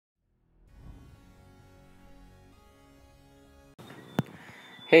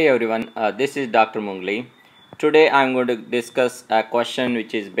Hey everyone, this is Dr.Mungli. Today I am going to discuss a question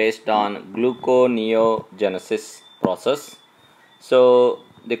which is based on gluconeogenesis process. So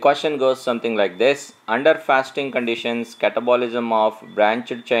the question goes something like this: under fasting conditions, catabolism of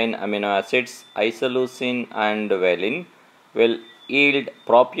branched chain amino acids isoleucine and valine will yield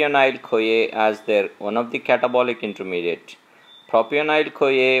propionyl-CoA as their one of the catabolic intermediate.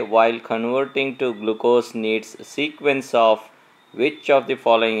 Propionyl-CoA, while converting to glucose, needs a sequence of which of the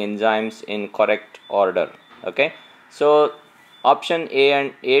following enzymes in correct order. Okay, so option A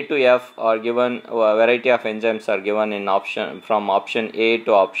and A to F are given, a variety of enzymes are given in option from option A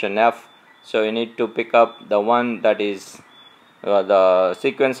to option F. So you need to pick up the one that is the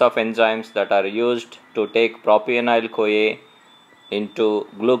sequence of enzymes that are used to take propionyl-CoA into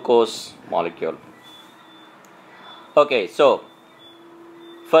glucose molecule. Okay, so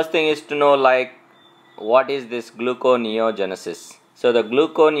first thing is to know what is this gluconeogenesis. So the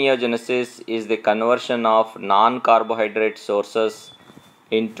gluconeogenesis is the conversion of non-carbohydrate sources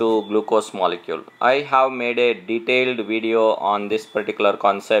into glucose molecule. I have made a detailed video on this particular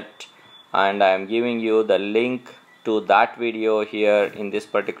concept and I am giving you the link to that video here in this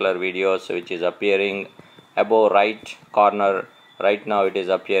particular video, so which is appearing above right corner. Right now it is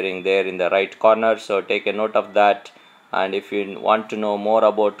appearing there in the right corner, so take a note of that. And if you want to know more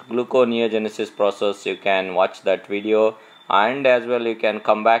about gluconeogenesis process, you can watch that video, and as well you can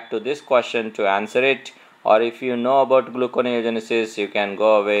come back to this question to answer it. Or if you know about gluconeogenesis, you can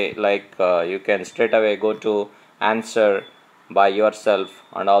go away, you can straight away go to answer by yourself,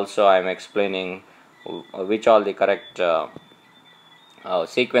 and also I am explaining which all the correct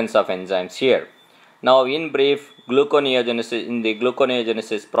sequence of enzymes here. Now in brief, gluconeogenesis, in the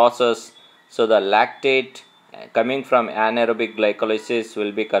gluconeogenesis process, so the lactate coming from anaerobic glycolysis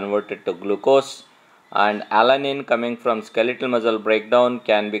will be converted to glucose, and alanine coming from skeletal muscle breakdown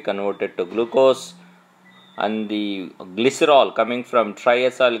can be converted to glucose, and the glycerol coming from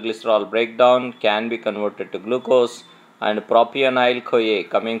triacyl glycerol breakdown can be converted to glucose, and propionyl-CoA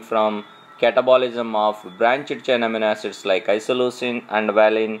coming from catabolism of branched chain amino acids like isoleucine and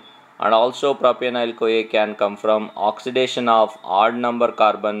valine, and also propionyl-CoA can come from oxidation of odd number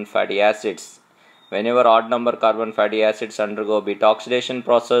carbon fatty acids. Whenever odd number carbon fatty acids undergo beta-oxidation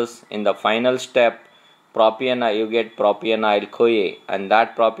process, in the final step you get propionyl-CoA, and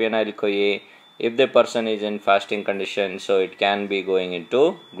that propionyl-CoA, if the person is in fasting condition, so it can be going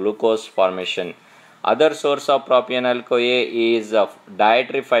into glucose formation. Other source of propionyl-CoA is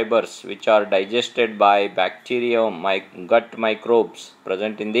dietary fibers which are digested by bacterium gut microbes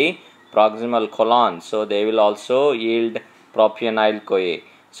present in the proximal colon, so they will also yield propionyl-CoA.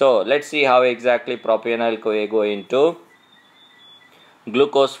 So let's see how exactly propionyl-CoA go into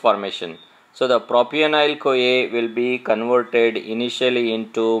glucose formation. So the propionyl-CoA will be converted initially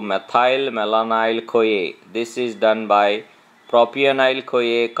into methylmalonyl-CoA. This is done by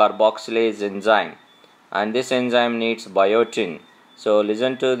propionyl-CoA carboxylase enzyme, and this enzyme needs biotin. So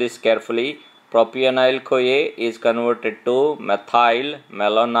listen to this carefully. Propionyl-CoA is converted to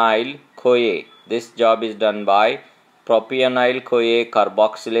methylmalonyl-CoA. This job is done by propionyl-CoA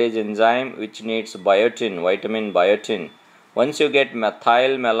carboxylase enzyme, which needs biotin, vitamin biotin. Once you get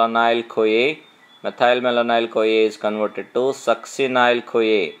methylmalonyl-CoA, methylmalonyl-CoA is converted to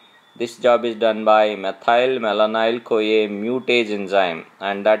succinyl-CoA. This job is done by methylmalonyl-CoA mutase enzyme,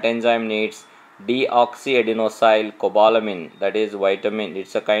 and that enzyme needs deoxyadenosyl cobalamin, that is vitamin,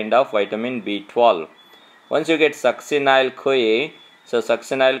 it's a kind of vitamin B12. Once you get succinyl-CoA, so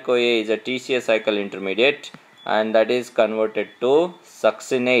succinyl-CoA is a TCA cycle intermediate, and that is converted to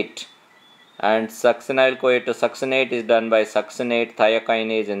succinate, and succinyl-CoA to succinate is done by succinate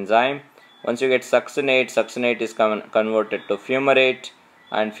thiokinase enzyme. Once you get succinate, succinate is converted to fumarate,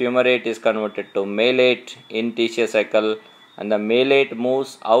 and fumarate is converted to malate in TCA cycle, and the malate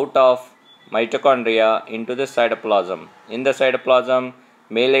moves out of mitochondria into the cytoplasm. In the cytoplasm,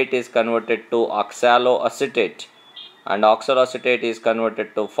 malate is converted to oxaloacetate, and oxaloacetate is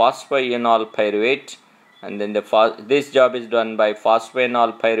converted to phosphoenolpyruvate, and then this job is done by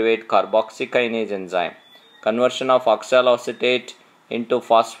phosphoenolpyruvate carboxykinase enzyme. Conversion of oxaloacetate into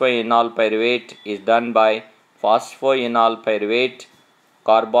phosphoenolpyruvate is done by phosphoenolpyruvate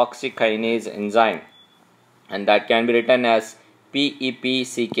carboxykinase enzyme, and that can be written as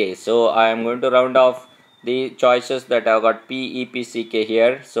PEPCK. So I am going to round off the choices that I have got PEPCK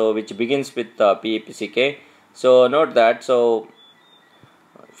here, so which begins with PEPCK. So note that, so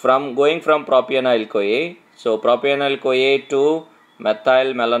from propionyl-CoA, so propionyl-CoA to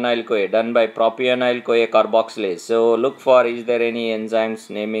methylmalonyl-CoA done by propionyl-CoA carboxylase. So look for, is there any enzymes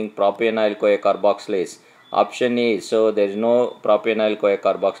naming propionyl-CoA carboxylase? Option E. So there is no propionyl-CoA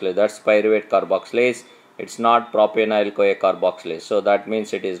carboxylase. That's pyruvate carboxylase. It's not propionyl-CoA carboxylase. So that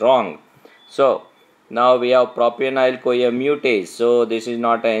means it is wrong. So now we have propionyl-CoA mutase. So this is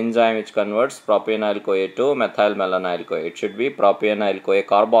not an enzyme which converts propionyl-CoA to methylmalonyl-CoA. It should be propionyl-CoA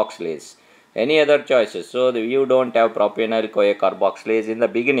carboxylase. Any other choices? So you don't have propionyl-CoA carboxylase in the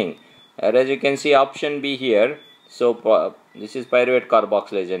beginning. As you can see, option B here. So this is pyruvate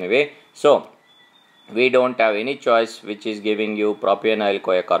carboxylase anyway. So we don't have any choice which is giving you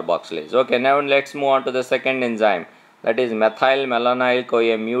propionyl-CoA carboxylase. Okay, now let's move on to the second enzyme, that is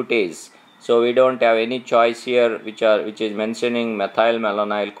methylmalonyl-CoA mutase. So we don't have any choice here which is mentioning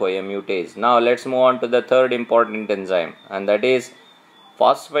methylmalonyl-CoA mutase. Now let's move on to the third important enzyme, and that is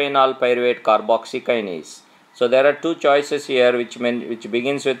phosphoenolpyruvate carboxykinase. So there are two choices here which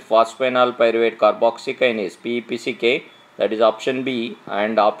begins with phosphoenolpyruvate carboxykinase, PEPCK. That is option B,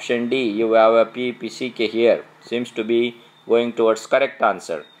 and option D you have a PEPCK here. Seems to be going towards correct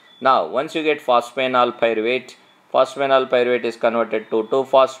answer. Now once you get phosphoenolpyruvate is converted to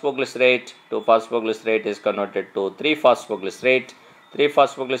 2-phosphoglycerate. 2-phosphoglycerate is converted to 3-phosphoglycerate.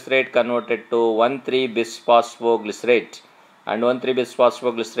 3-phosphoglycerate converted to 1,3-bisphosphoglycerate, and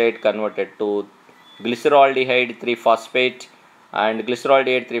 1,3-bisphosphoglycerate converted to glyceroldehyde 3-phosphate, and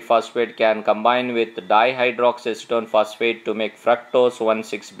glyceroldehyde 3-phosphate can combine with dihydroxyacetone phosphate to make fructose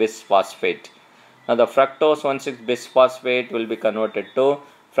 1,6-bisphosphate. Now the fructose 1,6-bisphosphate will be converted to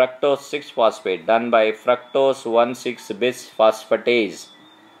fructose 6-phosphate done by fructose 1,6-bisphosphatase.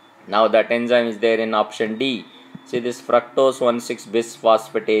 Now that enzyme is there in option D. See, this fructose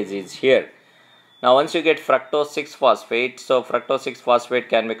 1,6-bisphosphatase is here. Now once you get fructose 6-phosphate, so fructose 6-phosphate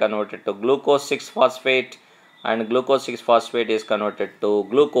can be converted to glucose 6-phosphate, and glucose 6-phosphate is converted to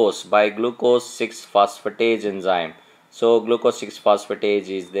glucose by glucose 6-phosphatase enzyme. So glucose 6-phosphatase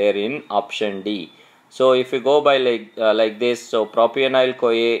is there in option D. So if you go by like this, so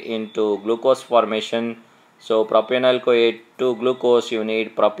propionyl-CoA into glucose formation. So propionyl-CoA to glucose, you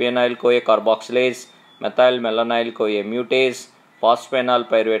need propionyl-CoA carboxylase, methylmalonyl-CoA mutase,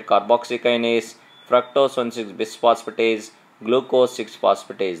 phosphoenolpyruvate carboxykinase, fructose 1,6-bisphosphatase, glucose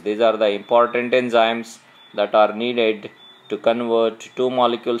 6-phosphatase. These are the important enzymes that are needed to convert 2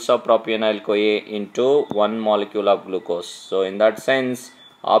 molecules of propionyl-CoA into 1 molecule of glucose. So in that sense,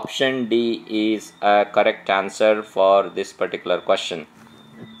 option D is a correct answer for this particular question.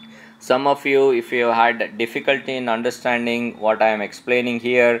 Some of you, if you had difficulty in understanding what I am explaining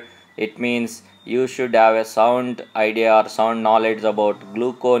here, it means you should have a sound idea or sound knowledge about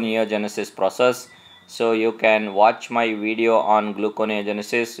gluconeogenesis process. So you can watch my video on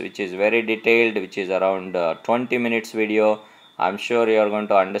gluconeogenesis, which is very detailed, which is around 20 minutes video. I'm sure you are going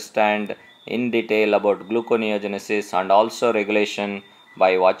to understand in detail about gluconeogenesis and also regulation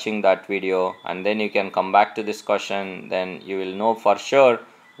by watching that video, and then you can come back to this question. Then you will know for sure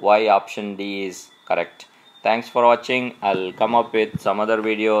why option D is correct. Thanks for watching. I'll come up with some other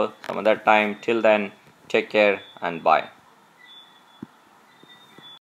video some other time. Till then, take care and bye.